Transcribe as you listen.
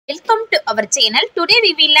Welcome to our channel. Today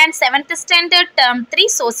we will learn 7th standard term 3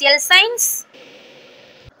 social science.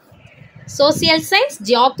 Social science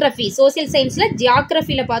geography. Social science la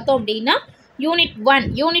geography la பார்த்தோம் அப்படினா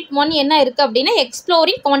unit 1 என்ன இருக்கு அப்படினா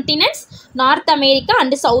exploring continents North America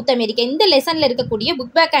and South America. இந்த லெசன்ல இருக்கக்கூடிய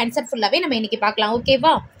book back answer ஃபுல்லாவே நம்ம இன்னைக்கு பார்க்கலாம்.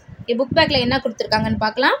 ஓகேவா? இந்த book backல என்ன கொடுத்திருக்காங்கன்னு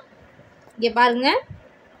பார்க்கலாம். இங்க பாருங்க.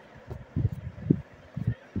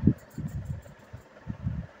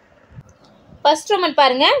 First one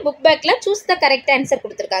பாருங்க book backல choose the correct answer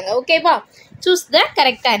கொடுத்திருக்காங்க. ஓகேவா? Choose the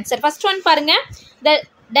correct answer. First one பாருங்க the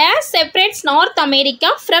dash separates North America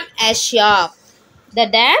from Asia. The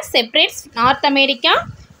dash separates North America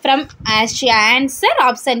from Asia. Answer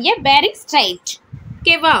option A Bering Strait.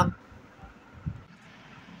 ஓகேவா?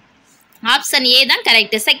 Option A தான்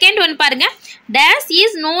correct. Second one பாருங்க dash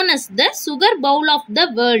is known as the sugar bowl of the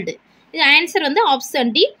world. இது answer வந்து option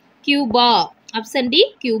D Cuba. Option D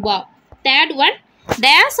Cuba. Third one,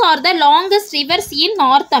 dash are the longest rivers in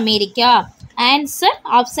North America. Answer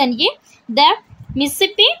option A, the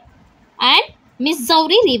Mississippi and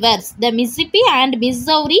Missouri rivers. The Mississippi and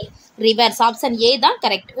Missouri rivers. Option A தான்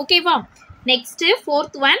correct. Okay வா? Next,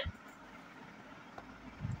 fourth one.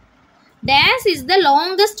 Dash is the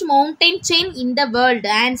longest mountain chain in the world.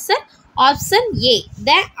 Answer option A,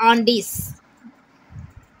 the Andes.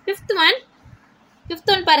 Fifth one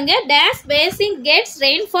பாருங்க dash basin gets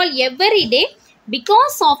rainfall every day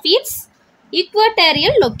because of its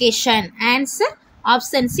equatorial location. Answer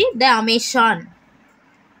option C, the Amazon.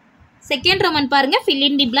 Second one பாருங்க fill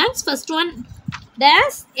in the blanks. First one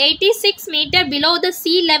dash 86 meter below the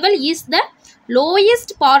sea level is the lowest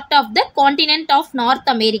part of the continent of North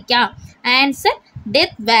America. Answer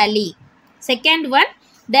Death Valley. Second one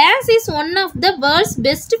dash is one of the world's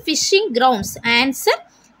best fishing grounds. Answer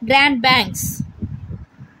Grand Banks.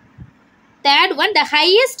 Third one, the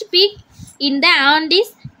highest peak in the Andes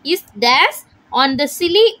is dash on the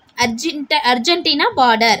Chile Argentina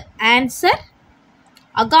border. Answer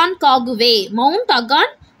Aconcagua. Mount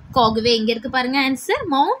Aconcagua. இங்க இருக்கு பாருங்க answer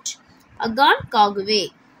Mount Aconcagua.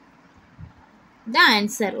 The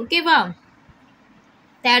answer. Okay வா?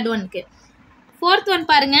 Third one க்கு. Fourth one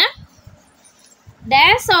பாருங்க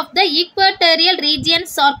dash of the equatorial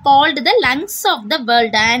regions are called the lungs of the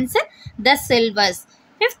world. Answer the silvers.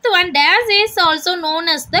 Fifth one, dash is also known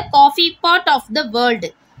as the coffee pot of the world.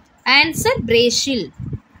 Answer Brazil.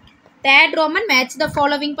 Third Roman, match the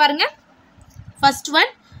following பாருங்க. First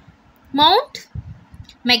one, Mount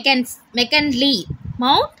McKinley.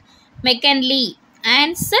 Mount McKinley.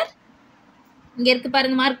 Answer இங்க இருக்கு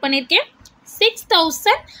பாருங்க mark பண்ணிருக்கேன்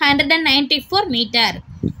 6194 meter.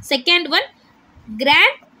 Second one,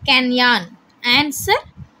 Grand Canyon. Answer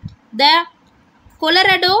the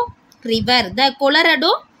Colorado River. The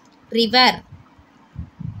Colorado River.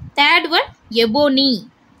 Third one, Ebony.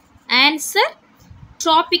 Answer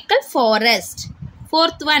tropical forest.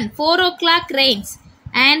 Fourth one, 4 o'clock rains.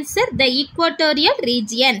 Answer the equatorial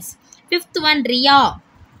regions. Fifth one, Ria.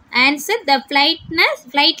 Answer the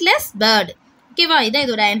flightless bird. Okay va, idha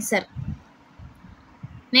idoda answer.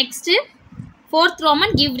 Next, fourth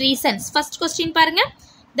Roman, give reasons. First question parunga.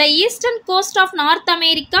 The eastern coast of North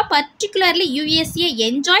America, particularly USA,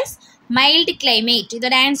 enjoys mild climate.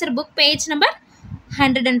 இதோட answer book page number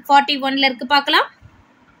 141ல இருக்கு பார்க்கலாம்.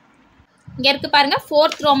 இங்க இருக்கு பாருங்க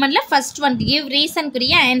fourth Romanல first one give reason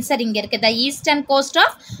குரிய answer இங்க இருக்கு. The eastern coast of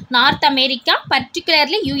North America,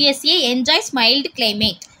 particularly USA, enjoys mild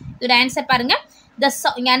climate. இதோட answer பாருங்க.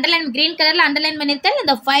 இங்க underline green colorல underline பண்ணிருக்கேன்.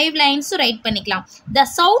 இந்த 5 lines ரைட் பண்ணிக்கலாம். The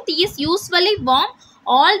south is usually warm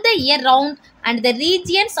all the year round and the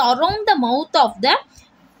regions around the mouth of the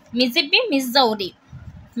Mississippi,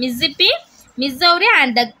 Missouri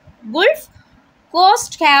and the Gulf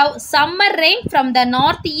Coast have summer rain from the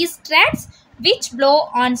northeast tracts which blow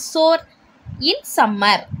on shore in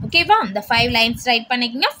summer. Okay va? The 5 lines write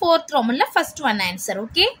பண்ணிக்கங்க. Fourth Romanல first one answer.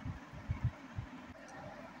 Okay.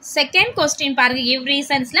 Second question பாருங்க give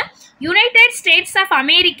reasonsல United States of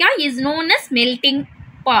America is known as melting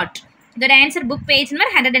pot. இதோட answer book page number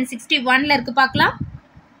 161ல இருக்கு பார்க்கலாம்.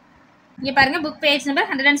 இங்க பாருங்க book page number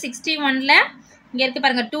 161ல இங்க இருக்கு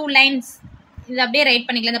பாருங்க 2 lines இது அப்படியே ரைட்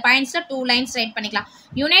பண்ணிக்கலாம். இந்த பாயிண்ட்ஸ்ல 2 lines ரைட் பண்ணிக்கலாம்.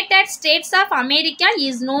 United States of America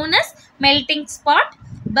is known as melting pot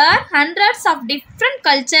where hundreds of different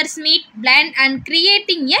cultures meet, blend and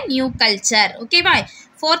creating a new culture. Okay bye.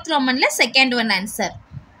 Fourth Romanல second one answer.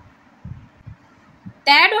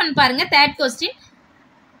 Third one பாருங்க third question.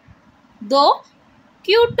 Though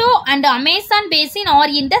Kyoto and Amazon basin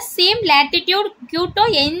are in the same latitude, Kyoto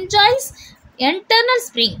enjoys eternal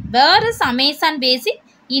spring, whereas Amazon basin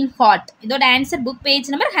in hot. இதோட answer book page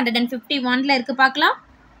number 151ல இருக்கு பார்க்கலாம்.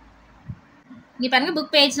 இங்க பாருங்க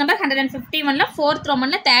book page number 151ல 4th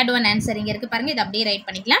Romanல 3rd one answer இங்க இருக்கு பாருங்க. இது அப்படியே ரைட்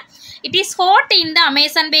பண்ணிக்கலாம். It is hot in the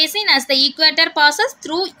Amazon basin as the equator passes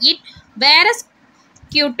through it, whereas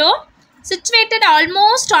Kyoto, situated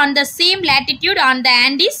almost on the same latitude on the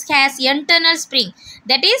Andes, has eternal spring.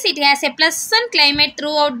 That is, it has a pleasant climate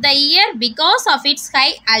throughout the year because of its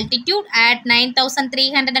high altitude at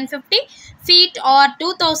 9,350 feet or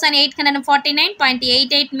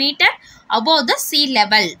 2,849.88 meter above the sea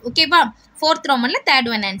level. Okay ba? 4th Romanல 3rd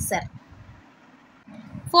one answer.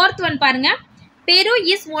 4th one பாருங்க. Peru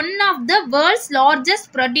is one of the world's largest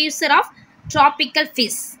producer of tropical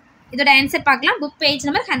fish. இதோட answer பார்க்கலாம். Book page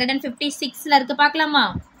number 156ல இருக்கு பார்க்கலாமா?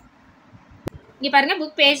 இங்க பாருங்க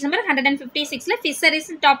book page number 156ல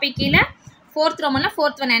fisheries topic கீழ 4th Romanல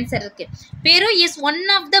 4th one answer இருக்கு. Peru is one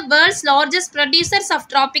of the world's largest producers of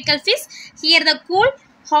tropical fish. Here the cool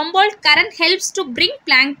Humboldt current helps to bring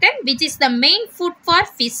plankton, which is the main food for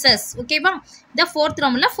fishes. Okay ba? The 4th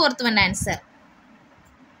Romanல 4th one answer.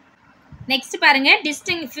 Next பாருங்க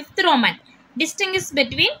 5th Roman. Distinguish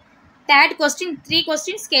between third question 3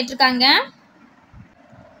 questions கேட்டிருக்காங்க.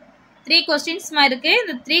 3 questions இருக்கு.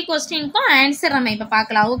 இந்த 3 questionக்கும் answer நம்ம இப்ப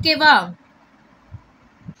பார்க்கலாம். ஓகேவா?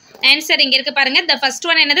 Answer இங்க இருக்கு பாருங்க. The first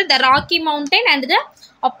one என்னது? The Rocky Mountain and the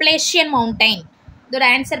Appalachian Mountain. இதோட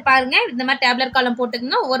ஆன்சர் பாருங்க. இந்த மாதிரி டேபுலர் காலம்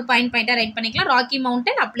போட்டுக்கங்க. ஒவ்வொரு பாயிண்டா ரைட் பண்ணிக்கலாம். Rocky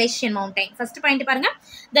Mountain, Appalachian Mountain. First point பாருங்க.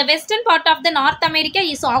 The western part of the North America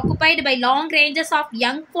is occupied by long ranges of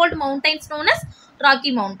young fold mountains known as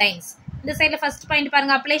Rocky Mountains. இந்த சைடுல ஃபர்ஸ்ட் பாயிண்ட்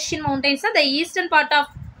பாருங்க. Appalachian Mountains, the eastern part of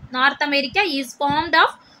North America is formed of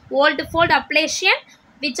old fold Appalachian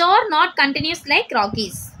which are not continuous like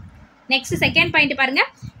Rockies. Next second point பாருங்க.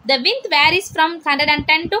 The wind varies from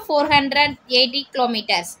 110 to 480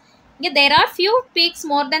 kilometers. There are few peaks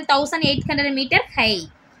more than 1800 meter high.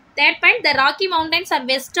 Third point, the Rocky Mountains are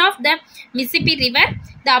west of the Mississippi River.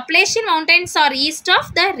 The Appalachian Mountains are east of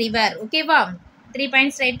the river. Okay va? 3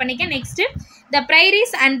 points right பண்ணிக்க. Next, the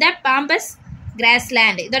prairies and the pampas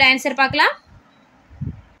grassland. இதோட answer பார்க்கலாம்.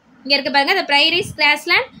 இங்க இருக்கு பாருங்க. The prairies,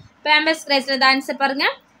 grassland, pampas grassland. Answer பாருங்க.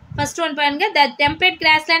 First one பாருங்க. The temperate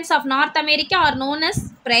grasslands of North America are known as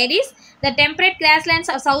prairies. The temperate grasslands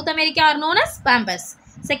of South America are known as pampas.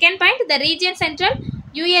 Second point, the region central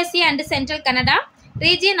USA and central Canada,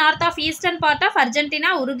 region north of eastern part of Argentina,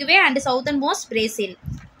 Uruguay and southernmost Brazil.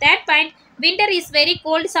 Third point, winter is very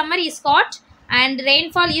cold, summer is hot and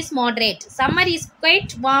rainfall is moderate. Summer is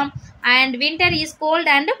quite warm and winter is cold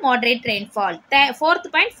and moderate rainfall. Fourth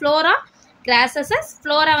point, flora, grasses.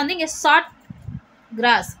 Flora வந்து இங்க short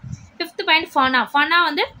grass. Fifth point, fauna. Fauna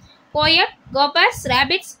வந்து coyote, gophers,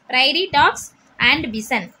 rabbits, prairie dogs and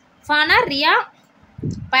bison. Fauna, rhea,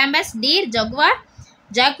 pampas, deer, jaguar,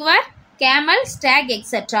 camel, stag,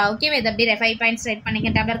 etc. Okay, with the 5 points right பண்ணிக்க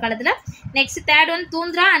டேப்லர் காலத்துல. Next third one,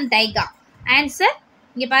 tundra and taiga. Answer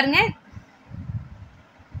இங்க பாருங்க.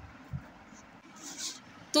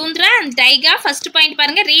 Tundra and taiga. First point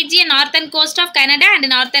பாருங்க. Region northern coast of Canada and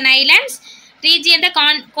northern islands. Region the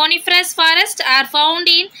coniferous forest are found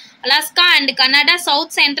in Alaska and Canada,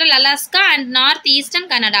 south central Alaska and northeastern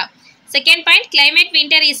Canada. Second point, climate,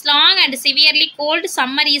 winter is long and severely cold,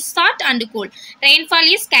 summer is hot and cool, rainfall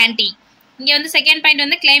is scanty. இங்க வந்து second point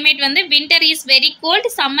வந்து climate வந்து winter is very cold,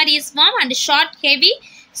 summer is warm and short heavy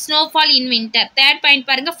snowfall in winter. Third point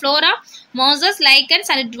பாருங்க. Flora, mosses, lichens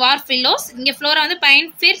and dwarf willows. இங்க flora வந்து pine,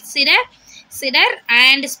 fir, cedar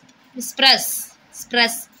and spruce.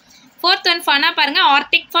 Fourth one, fauna பாருங்க.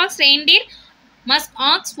 Arctic fox, reindeer, musk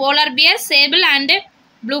ox, polar bear, sable and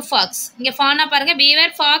blue fox. இங்க fauna பாருங்க. beaver,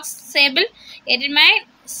 fox, sable, ermine,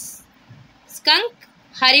 skunk,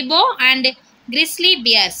 haribo and grizzly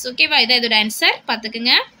bears. Okay வா? இது இதோட answer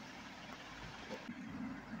பார்த்துக்குங்க.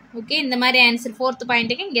 Okay, இந்த மாதிரி answer 4th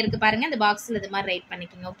பாயிண்ட்டுக்கு இங்க இருக்கு பாருங்க. இந்த பாக்ஸ்ல இது மாதிரி ரைட்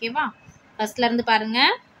பண்ணிக்கங்க. ஓகேவா? ஃபர்ஸ்ட்ல இருந்து பாருங்க.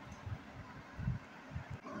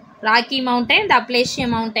 ராக்கி மவுண்டன், இந்த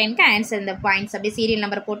அப்லேஷியன் மவுண்டனுக்கு ஆன்சர் இந்த பாயிண்ட்ஸ் அப்படியே சீரியல்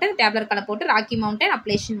நம்பர் போட்டு டேப்லர் கலர் போட்டு ராக்கி மவுண்டன்,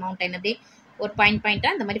 அப்லேஷியன் மவுண்டன் அப்படியே ஒரு பாயிண்டா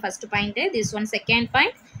இந்த மாதிரி first point, this one second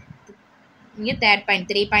point, இங்கே தேர்ட் பாயிண்ட்.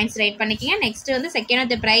 3 பாயிண்ட்ஸ் ரைட் பண்ணிக்கங்க. நெக்ஸ்ட் வந்து second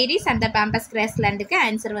of the ப்ரைரிஸ் and the பேம்பஸ் கிராஸ்லேண்டுக்கு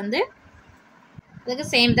answer வந்து இதுக்கு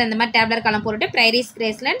சேம் தான். இந்த மாதிரி டேப்லர் காலம் போட்டு ப்ரைரிஸ்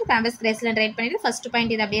கிராஸ்லேண்ட், பேம்பஸ் கிராஸ்லேண்ட் ரைட் பண்ணிட்டு ஃபர்ஸ்ட்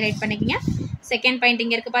பாயிண்ட் இதை அப்படியே ரைட் பண்ணிக்கங்க. செகண்ட் பாயிண்ட்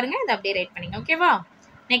இங்கே இருக்குது பாருங்கள், இதை அப்படியே ரைட் பண்ணிங்க. ஓகேவா?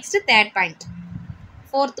 Next third point,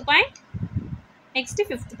 fourth point, next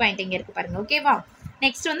fifth point இங்கே இருக்குது பாருங்கள். ஓகேவா?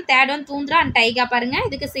 நெக்ஸ்ட் வந்து தேர்ட் ஒன் தூந்திரா அண்ட் டைகா பாருங்கள்.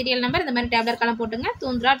 இதுக்கு சீரியல் நம்பர் இந்த மாதிரி டேப்லர் காலம் போட்டுங்க.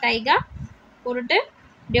 தூந்திரா, டைகா போட்டுட்டு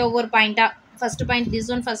இப்படியே ஒவ்வொரு பாயிண்ட்டாக first point, this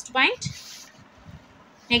one first point,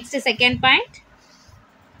 next second point,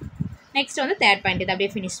 next வந்து தேர்ட் பாயிண்ட் இதை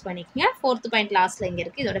அப்படியே ஃபினிஷ் பண்ணிக்கோங்க. ஃபோர்த் பாயிண்ட் லாஸ்ட்டில் இங்கே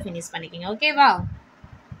இருக்குது, இதோட ஃபினிஷ் பண்ணிக்கோங்க. ஓகேவா?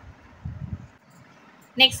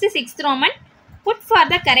 Next sixth Roman, Put for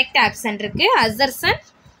the correct option இருக்கு.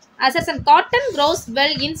 Assertion cotton grows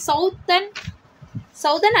well in southern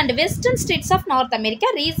and western states of North America.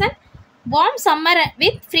 Reason warm summer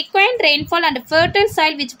with frequent rainfall and fertile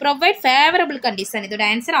soil which provide favorable condition. இதோட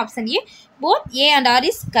answer option A. Both A and R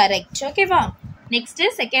is correct. Okay வா? Next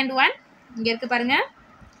second one. இங்க இருக்கு பாருங்க.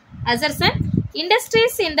 Assertion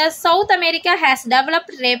industries in the South America has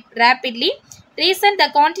developed rapidly. Reason the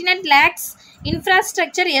continent lacks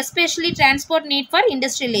infrastructure, especially transport need for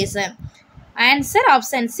industrialization. Answer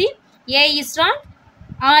option C. A is wrong,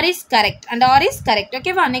 R is correct and R is correct.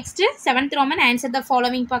 Okay va? Next 7th Roman, answer the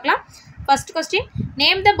following பார்க்கலாம். First question,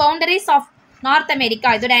 name the boundaries of North America.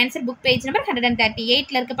 இதோட answer book page number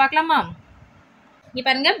 138ல இருக்கு பார்க்கலாமா? இங்க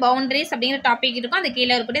பாருங்க boundaries அப்படிங்கிற topic இருக்கும், அது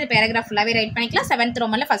கீழே இருக்கக்கூடிய இந்த பேராகிராஃப் ஃபுல்லாவே ரைட் பண்ணிக்கலாம். 7th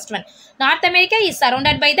Romanல first one, North America is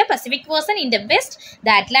surrounded by the Pacific Ocean in the west,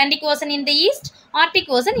 the Atlantic Ocean in the east, Arctic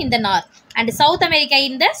Ocean in the north, and South America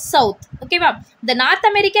in the south. Okay va? The North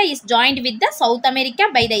America is joined with the South America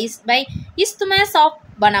by Isthmus of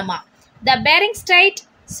Panama. The Bering Strait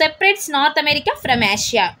separates North America from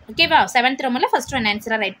Asia. Okay va? 7th Romanல first one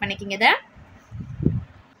answer right பண்ணிக்கங்க. இத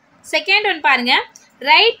second one பாருங்க,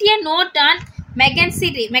 write a note on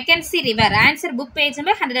Mackenzie River. Answer book page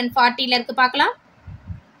number 140ல இருக்கு பார்க்கலாம்.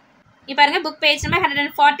 இங்க பாருங்க book page number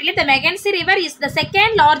 140ல the Mackenzie River is the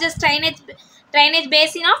second largest drainage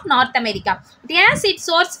basin of North America. It has its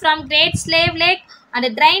source from Great Slave Lake and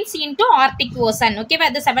drains into Arctic Ocean. Okay,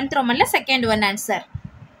 but the 7th Romanல second one answer.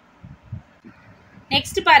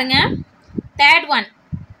 Next பாருங்க, third one,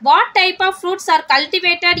 what type of fruits are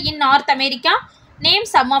cultivated in North America? Name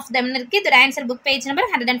some of them. இருக்கு. இதோட answer book page number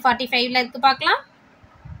 145ல இருக்கு பார்க்கலாம்.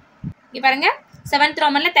 இங்க பாருங்க 7th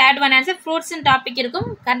Romanல third one answer fruits in topic இருக்கும்.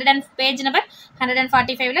 page number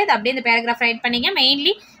 145ல இது அப்படியே இந்த paragraph ரைட் பண்ணீங்க.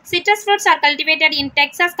 Mainly citrus fruits are cultivated in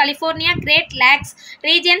Texas, California, Great Lakes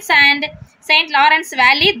regions and St. Lawrence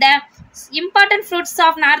Valley. The important fruits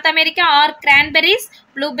of North America are cranberries,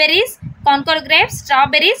 blueberries, Concord grapes,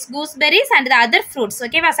 strawberries, gooseberries and the other fruits.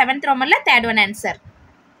 Okay வா? 7th Romanல third one answer.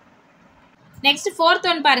 Next fourth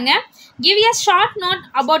one பாருங்க, give a short note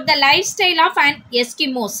about the lifestyle of an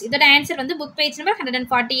Eskimos. இதோட answer வந்து book page number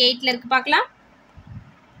 148ல இருக்கு பார்க்கலாம்.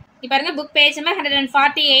 இப்போ பாருங்க book page number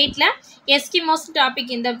 148ல Eskimos topic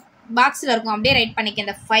இந்த பாக்ஸ்ல இருக்கும், அப்படியே ரைட் பண்ணிக்க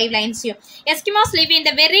இந்த 5 லைன்ஸையும். Eskimos live in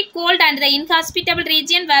the very cold and the inhospitable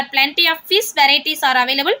region where plenty of fish varieties are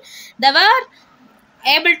available. They were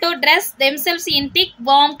able to dress themselves in thick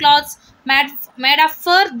warm clothes made of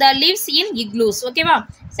fur that lives in igloos. Okay va?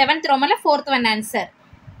 7th Romanல fourth one answer.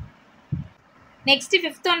 Next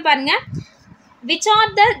fifth one பாருங்க, which are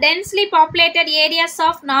the densely populated areas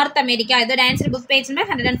of North America? இதோட answer book page number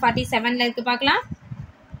 147ல இருக்கு பார்க்கலாம்.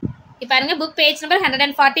 இப்போ பாருங்க book page number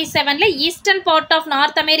 147ல eastern part of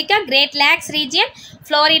North America, Great Lakes region,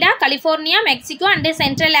 Florida, California, Mexico and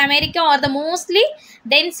Central America are the mostly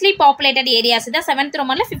densely populated areas. இதான் 7th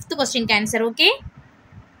Romanல 5th question answer. Okay,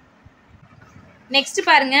 next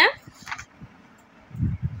பாருங்க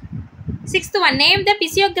 6th one, name the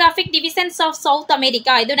physiographic divisions of South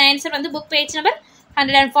America. இதோட answer வந்து book page number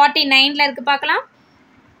 149ல இருக்கு பார்க்கலாம்.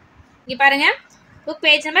 இங்க பாருங்க book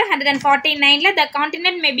page number 149ல the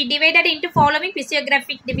continent may be divided into following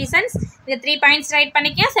physiographic divisions. இந்த 3 points right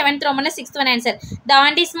பண்ணிக்க. 7th Romanல 6th one answer, the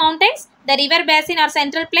Andes Mountains, the river basin or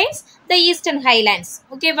central plains, the eastern highlands.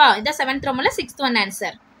 Okay வா? இது 7th Romanல 6th one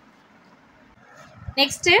answer.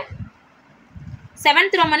 Next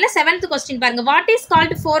 7th Romanல 7th question பாருங்க, what is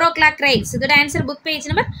called 4 o'clock rains? இதோட answer book page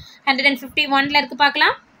number 151ல இருக்கு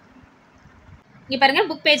பார்க்கலாம். இங்க பாருங்க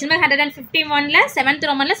book page number 151ல 7th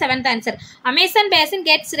Romanல 7th answer, Amazon basin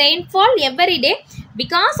gets rainfall every day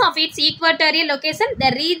because of its equatorial location.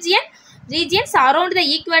 The regions around the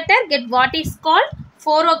equator get what is called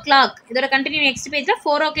 4 o'clock. இதோட continue next pageல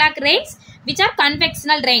 4 o'clock rains which are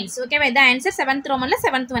convectional rains. Okay, the answer 7th Romanல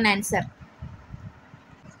 7th one answer.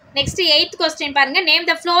 Next 8th question பாருங்க, name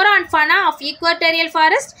the flora and fauna of equatorial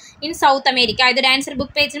forest in South America. இதோட answer book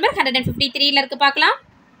page number 153ல இருக்கு பார்க்கலாம்.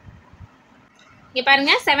 இங்க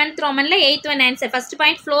பாருங்க 7th Romanல 8th one answer. first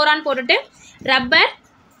point flora ன்னு போட்டுட்டு rubber,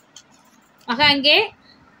 அகங்கே,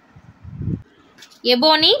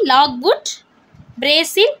 ebony, logwood,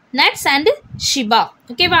 brazil, nuts and shiba.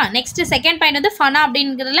 Okay வா? next second point வந்து fauna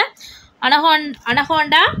அப்படிங்கிறதுல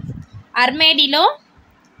anaconda, armadillo,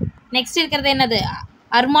 next இருக்கிறது என்னது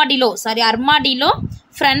armadillo,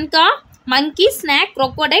 franca, monkey, snake,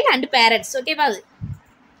 crocodile and parrots. Okay வா?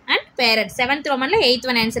 and parrots. 7th Romanல 8th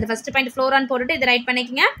one answer. first point flora ன்னு போட்டுட்டு இது right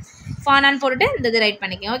பண்ணிக்கங்க, fauna ன்னு போட்டுட்டு இது ரைட்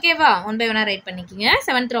பண்ணிக்கங்க. ஓகே வா? ஒன் பை ஒன்னா ரைட் பண்ணிக்கங்க.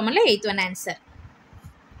 7th Romanல 8th one answer.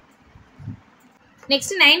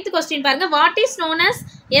 Next 9th question பாருங்க. What is known as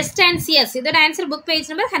estancias? இதோட ஆன்சர் புக் பேஜ்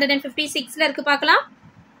நம்பர் 156ல இருக்கு பார்க்கலாம்.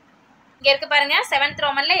 இங்க இருக்கு பாருங்க 7th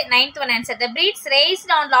Romanல 9th one answer. The breeds raised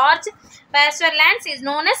on large pasture lands is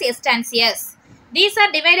known as estancias. These are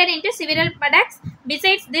divided into several paddocks.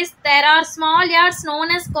 Besides this, there are small yards known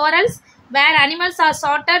as corrals where animals are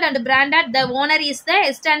sorted and branded. The owner is the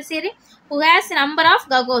estanciary who has a number of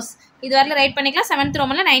gagos. இது வரல right பண்ணிக்கலாம். 7th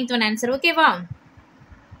Romanல 9th one answer. ஓகேவா?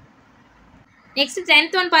 Next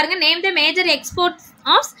 10th one பாருங்க. Name the major exports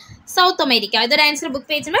of South America. இதோட answer book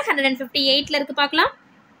page number 158ல இருக்கு பார்க்கலாம்.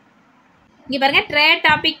 இங்க பாருங்க ட்ரேட்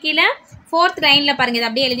டாபிக் கீழ 4th லைன்ல பாருங்க இது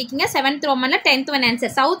அப்படியே எழுதிக்கங்க. 7th Romanல 10th one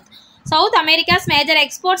answer. South America's major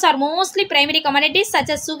exports are mostly primary commodities such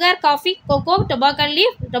as sugar, coffee, cocoa,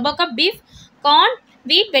 tobacco, beef, corn,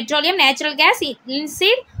 wheat, petroleum, natural gas,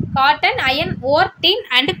 linseed, cotton, iron ore, tin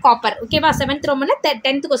and copper. Okay வா? 7th Romanல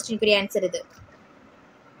 10th question குரிய answer இது.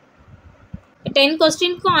 10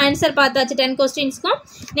 கொஸ்டின்ஸ்க்கும் answer பார்த்தாச்சு. 10 கொஸ்டின்ஸ்க்கும்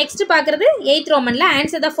next பார்க்குறது 8th Romanல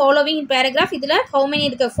answer the following in paragraph. இதில் how many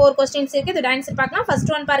இருக்கு? 4 questions இருக்குது. இதோட answer பார்க்கலாம்.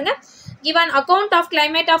 First one பாருங்க. Give an account of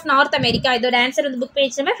climate of north America. இதோட ஆன்சர் வந்து புக்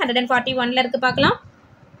பேஜ் நம்பர் 141ல இருக்கு பார்க்கலாம்.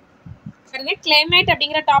 பாருங்க கிளைமேட்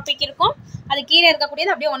அப்படிங்கிற டாபிக் இருக்கும். அது கீழே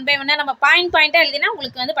இருக்கக்கூடியது அப்படியே ஒன் பை ஒன்னா நம்ம பாயிண்டாக எழுதினா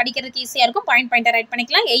உங்களுக்கு வந்து படிக்கிறதுக்கு ஈஸியாக இருக்கும். பாயிண்டாக ரைட்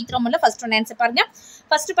பண்ணிக்கலாம். 8th Romanல ஃபர்ஸ்ட் ஒன் ஆன்சர் பாருங்க.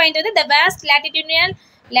 ஃபர்ஸ்ட் பாயிண்ட் வந்து the vast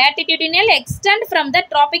latitudinal extent from the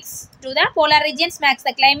tropics to the polar regions makes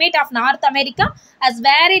the climate of North America as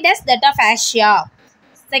varied as that of Asia.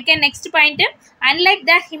 Second, next point, unlike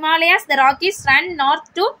the Himalayas, the Rockies run north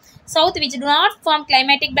to south, which do not form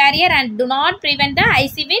climatic barrier and do not prevent the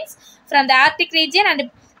icy winds from the Arctic region and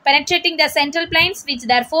penetrating the central plains, which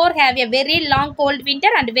therefore have a very long cold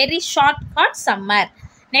winter and very short hot summer.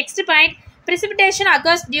 Next point, precipitation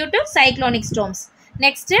occurs due to cyclonic storms.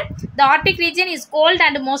 Next, the Arctic region is cold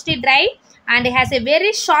and mostly dry and has a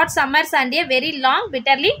very short summers and a very long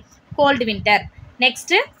bitterly cold winter.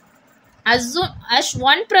 Next, as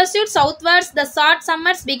one proceeds southwards, the short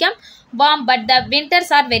summers become warm but the winters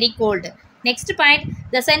are very cold. Next point,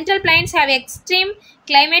 the central plains have extreme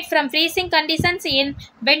climate from freezing conditions in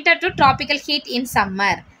winter to tropical heat in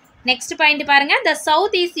summer. Next point பாருங்க. The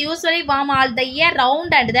south is usually warm all the year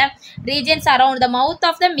round and the regions around the mouth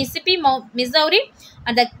of the Mississippi, Missouri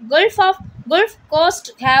and the Gulf Coast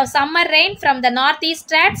have summer rain from the northeast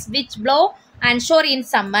tracts which blow and shore in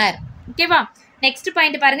summer. Okay வா? Next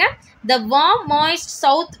point பாருங்க. The warm moist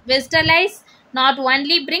south westerlies not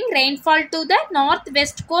only bring rainfall to the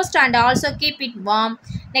northwest coast and also keep it warm.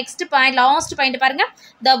 Next point, last point பாருங்க.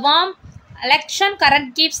 The warm election current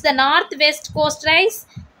keeps the northwest coast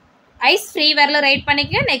ice free வரல right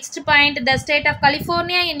பண்ணிக்கங்க. Next point, the state of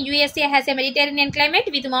California in USA has a Mediterranean climate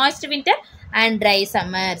with moist winter and dry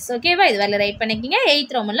summers. ஓகேவா? இது வரல right பண்ணிக்கங்க.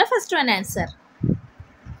 8th Romanல first one answer.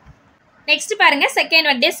 Next பாருங்க second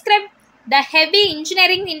one. Describe the heavy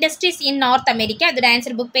engineering industries in North America. இதோட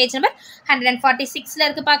answer book page number 146ல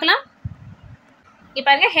இருக்கு பார்க்கலாம். இப்போ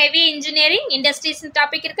பாருங்க ஹெவி இன்ஜினியரிங் இண்டஸ்ட்ரீஸ்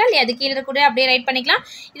டாபிக் இருக்கா இல்லையா? அது கீழே கூட அப்படியே ரைட் பண்ணிக்கலாம்.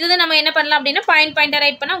 இது நம்ம என்ன பண்ணலாம் அப்படின்னா பாயிண்டாக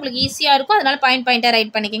ரைட் பண்ணால் உங்களுக்கு ஈஸியாக இருக்கும். அதனால பாயிண்டாக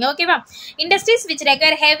ரைட் பண்ணிக்கோங்க. ஓகேவா? Industries which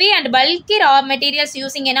require heavy and bulky raw materials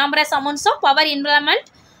using enormous amounts of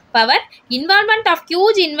involvement of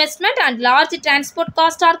huge investment and large transport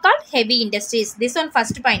cost are called heavy industries. This one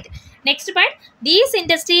first point. Next point, these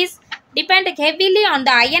industries depend heavily on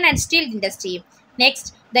the iron and steel industry. Next,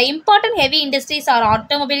 the important heavy industries are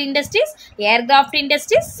automobile industries, aircraft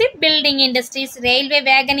industries, shipbuilding industries, railway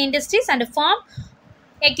wagon industries and farm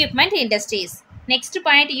equipment industries. Next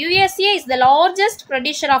point, USA is the largest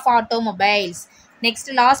producer of automobiles. Next,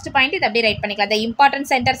 last point is அப்படியே right பண்ணிக்கலாம். The important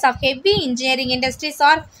centers of heavy engineering industries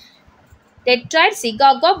are Detroit,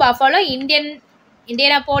 Chicago, Buffalo,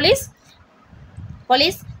 Indianapolis,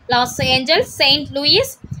 Los Angeles, St. Louis,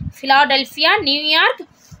 Philadelphia, New York,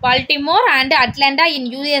 Baltimore and Atlanta in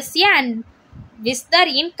USA and Whistler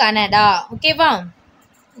in Canada. Okay வா?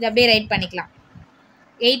 இது அப்படியே right பண்ணிக்கலாம்.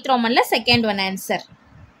 8th Romanல second one answer.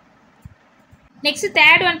 Next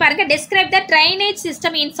third one பாருங்க. Describe the drainage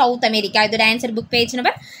system in South America. இதோட answer book page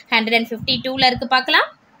number 152ல இருக்கு பார்க்கலாம்.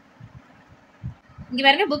 இங்கே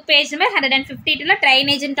பாருங்க book page number 152ல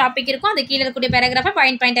drainage topic இருக்கும். அது கீழே இருக்கக்கூடிய பேராகிராஃபை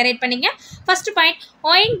பாயிண்ட் ரைட் பண்ணிங்க. First point,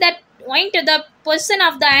 owing to the position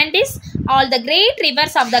of the Andes, all the great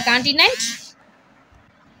rivers of the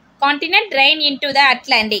continent drain into the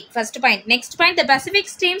Atlantic. First point. Next point, the Pacific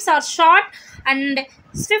streams are short and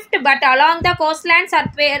swift, but along the coastlands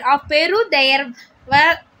of Peru, their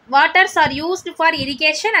waters are used for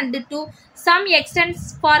irrigation and to some extent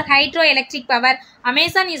for hydroelectric power.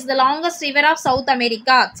 Amazon is the longest river of South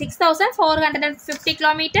America, 6,450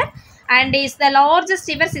 km, and is the largest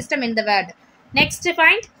river system in the world. Next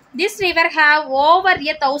point, This river have over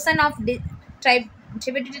 1,000 of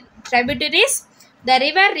tributaries. The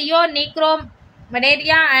river Rio Negro,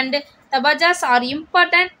 Madeira and Tabajos are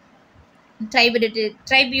important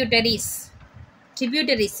tributaries.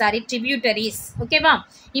 Tributaries. Okay, wow.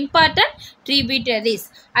 Important tributaries.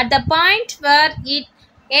 At the point where it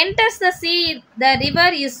enters the sea, the river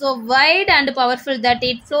is so wide and powerful that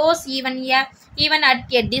it flows even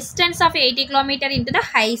at a distance of 80 kilometers into the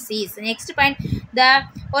high seas. Next point, the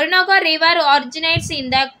Orinoco River originates in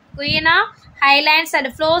the Guyana Highlands and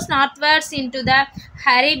flows northwards into the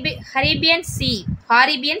Caribbean Sea.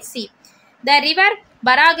 The river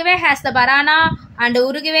Paraguay has the Parana and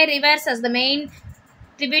Uruguay rivers as the main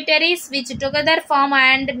tributaries which together form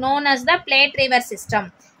and known as the Plate River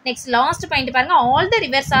system. Next, last point பாருங்க, all the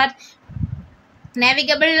rivers are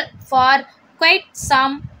navigable for quite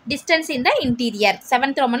some distance in the interior.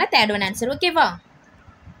 7th Roman, 3rd one answer. Okay வா?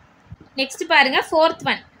 Next பாருங்க, 4th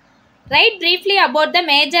one. Write briefly about the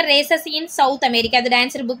major races in South America. The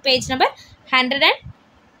answer book page number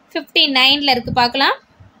 159 ல இருக்கு, பார்க்கலாம்.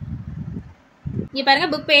 இங்க பாருங்க,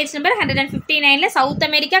 book page number 159 ல South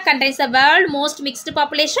America contains the world most mixed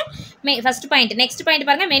population. First point. Next point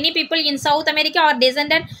பாருங்க, many people in South America are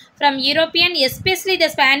descended from European, especially the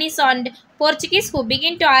Spanish and Portuguese who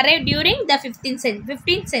began to arrive during the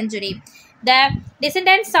 15th century. The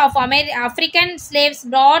descendants of African slaves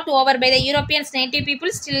brought over by the Europeans, native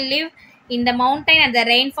people still live in the mountain and the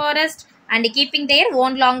rainforest and keeping their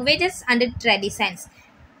own languages and traditions.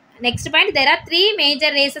 Next point, there are 3 major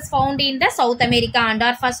races found in the South America and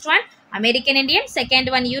are first one American Indian, second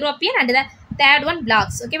one European and the third one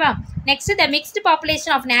blacks. Okay, wow. Next, the mixed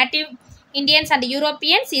population of native Indians and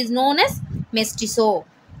Europeans is known as mestizo.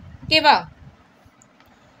 Okay, wow.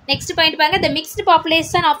 Next point, the mixed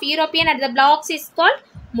population of European and the blacks is called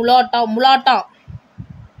mulatto.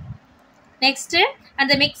 Next, and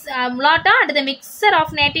the mulatto and the mixture of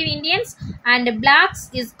native Indians and blacks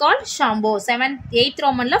is called Shambo. 8th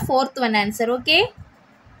Roman la 4th one answer. Okay,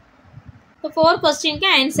 so 4 question ku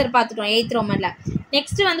answer பார்த்துட்டோம் 8th Roman la.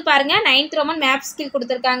 Next வந்து பாருங்க, 9th Roman map skill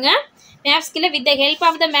கொடுத்திருக்காங்க. Map skill with the help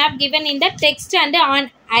of the map given in the text and on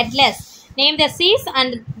atlas name the seas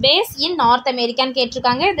and bays in North America ன்னு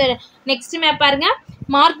கேட்டிருக்காங்க. The next map பாருங்க,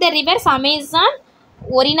 mark the rivers Amazon,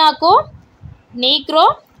 Orinoco, Negro,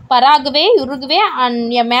 Paraguay, Uruguay and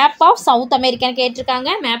a map of South America கேட்டிருக்காங்க.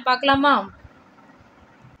 Map பார்க்கலாமா?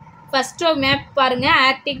 First map பாருங்க,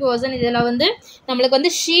 Arctic ocean. இதில் வந்து நம்மளுக்கு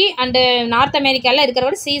வந்து ஷீ அண்டு நார்த் அமெரிக்காவில்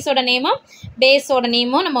இருக்கிற சீஸோட நேமும் பேஸோட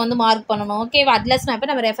நேமும் நம்ம வந்து மார்க் பண்ணணும். ஓகேவா? அட்லஸ் மேப்பை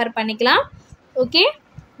நம்ம ரெஃபர் பண்ணிக்கலாம். ஓகே,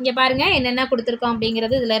 இங்கே பாருங்கள் என்னென்ன கொடுத்துருக்கோம்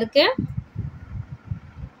அப்படிங்கிறது இதில் இருக்குது.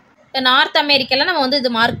 இப்போ நார்த் அமெரிக்காவில் நம்ம வந்து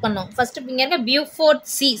இது மார்க் பண்ணோம். ஃபஸ்ட்டு இங்கே இருக்க பியூஃபோர்ட்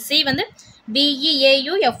சி வந்து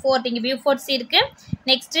BEAUFORT, இங்கே பியூஃபோர்ட் சி இருக்குது.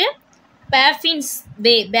 நெக்ஸ்ட்டு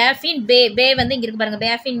பேஃபின் பே வந்து இங்கே இருக்குது பாருங்கள்,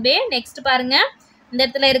 பேஃபின் பே. நெக்ஸ்ட் பாருங்கள், இந்த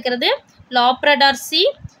இடத்துல இருக்கிறது லாப்ரடார் சி.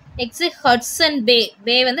 நெக்ஸ்ட் ஹட்சன்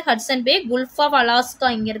பே வந்து ஹட்சன் பே. குல்ஃப் ஆஃப் அலாஸ்கா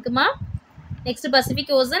இங்கே இருக்குமா. Next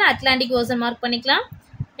Pacific ocean, Atlantic ocean mark பண்ணிக்கலாம்.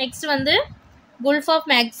 நெக்ஸ்ட் வந்து குல்ஃப் ஆஃப்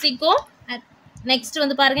மெக்சிகோ. நெக்ஸ்ட்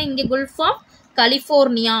வந்து பாருங்கள் இங்கே Gulf of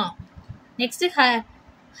California. Next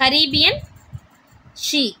ஹரீபியன்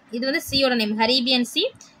she, இது வந்து சியோட நேம் ஹரீபியன் சி.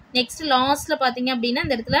 நெக்ஸ்ட் லாஸ்ட்டில் பார்த்தீங்க அப்படின்னா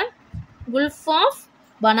இந்த இடத்துல குல்ஃப் ஆஃப்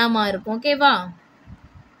பனாமா இருக்கும். ஓகேவா?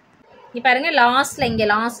 இங்கே பாருங்கள் லாஸ்ட்டில், இங்கே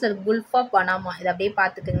லாஸ்ட்டில் இருக்கு குல்ஃப் ஆஃப் பனாமா. இதை அப்படியே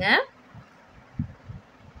பார்த்துக்குங்க,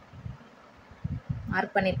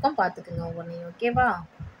 மார்க் பண்ணியிருக்கோம், பார்த்துக்குங்க ஒவ்வொன்றையும். ஓகேவா?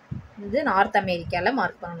 இது நார்த் அமெரிக்காவில்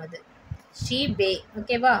மார்க் பண்ணது ஷீ பே.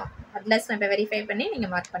 ஓகேவா? அட்லஸ் நம்ம வெரிஃபை பண்ணி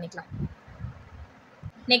நீங்கள் மார்க் பண்ணிக்கலாம்.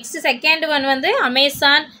 நெக்ஸ்ட் செகண்ட் ஒன் வந்து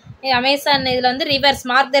அமேசான். இதில் வந்து ரிவர்ஸ்,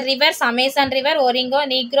 மார்க் த reverse Amazon river, ஒரிங்கோ,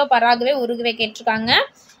 Negro, Paraguay, Uruguay கேட்டிருக்காங்க.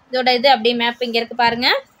 இதோட இது அப்படியே மேப் இங்கே இருக்குது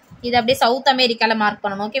பாருங்கள். இது அப்படியே சவுத் அமெரிக்காவில் மார்க்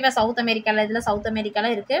பண்ணணும். ஓகேவா? சவுத் அமெரிக்காவில், இதில் சவுத்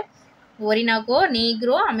அமெரிக்காவில் இருக்குது ஒரினாகோ,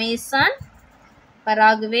 நீக்ரோ, அமேசான்,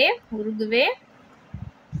 பராகுவே, உருகுவே.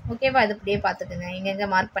 ஓகேவா? இது அப்படியே பார்த்துக்குங்க எங்கெங்கே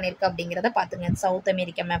மார்க் பண்ணியிருக்கு அப்படிங்கிறத பார்த்துங்க. சவுத்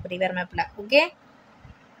அமெரிக்கா மேப், ரிவர் மேப்பில். ஓகே,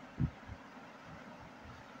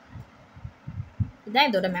 இதுதான்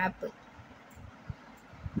இதோட map.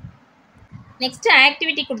 Next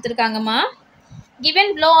activity கொடுத்துருக்காங்கம்மா. given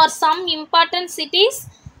below are some important cities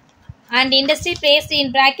and industry placed in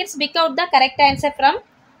brackets. Pick out the correct answer from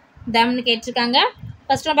them னு கேட்டிருக்காங்க.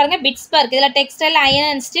 ஃபர்ஸ்ட் ஒன் பாருங்க, பிட்ஸ்பர்க். இதில் textile, iron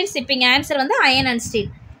and Steeles. Shipping answer வந்து iron and Steeles.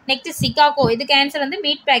 Next Chicago, இதுக்கு answer வந்து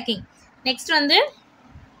meet packing. Next வந்து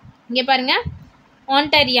இங்கே பாருங்கள்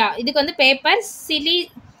ஆன்டாரியா, இதுக்கு வந்து பேப்பர்.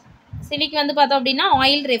 சிலிக்கு வந்து பார்த்தோம் அப்படின்னா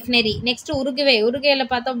ஆயில் ரெஃபினரி. நெக்ஸ்ட் உருகுவேல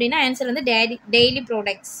பார்த்தோம் அப்படின்னா ஆன்சர் வந்து டெய்லி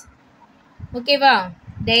ப்ராடக்ட்ஸ். ஓகேவா?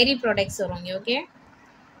 டைரி ப்ராடக்ட்ஸ் வரும் இங்கே. ஓகே,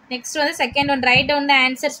 நெக்ஸ்ட் வந்து second one, write down the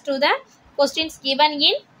answers to the questions given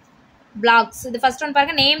in blocks. The first one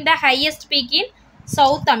பாருங்க, name the highest peak in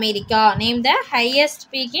South America. Name the highest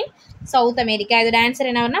peak in South America. இதோட answer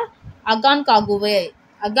என்ன வரும்னா Aconcagua.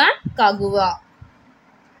 Aconcagua.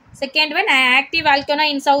 Second one, active volcano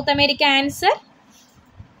in South America. Answer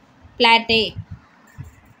Plate.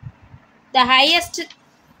 The highest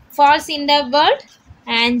falls in the world,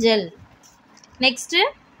 Angel. Next,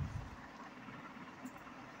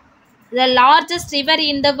 the largest river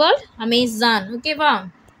in the world, Amazon. Okay va?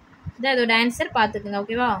 That answer பாத்துக்குங்க.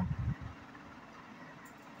 Okay va?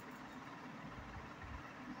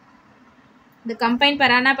 The combined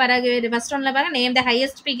Parana Paraguay. First one la பாருங்க, name the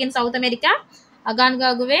highest peak in South America,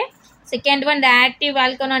 Aconcagua. Second one, the active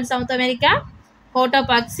volcano in South America,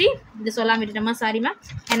 Cotopaxi. இது சொல்லாம விட்டுட்டோமா, சாரிமா.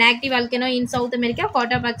 An active volcano in South America,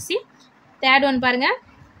 Cotopaxi. Third one பாருங்க,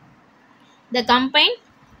 the combined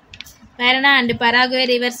Parana and Paraguay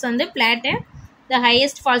rivers on the Plate. The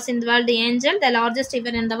highest falls in the world, the Angel. The largest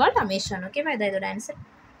river in the world, Amazon. Okay, by the answer.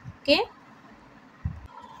 Okay.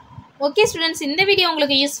 Okay students, இந்த video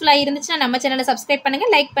உங்களுக்கு யூஸ்ஃபுல்லா இருந்துச்சுன்னா நம்ம சேனலை subscribe பண்ணுங்க,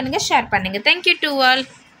 like பண்ணுங்க, share பண்ணுங்க. Thank you to all.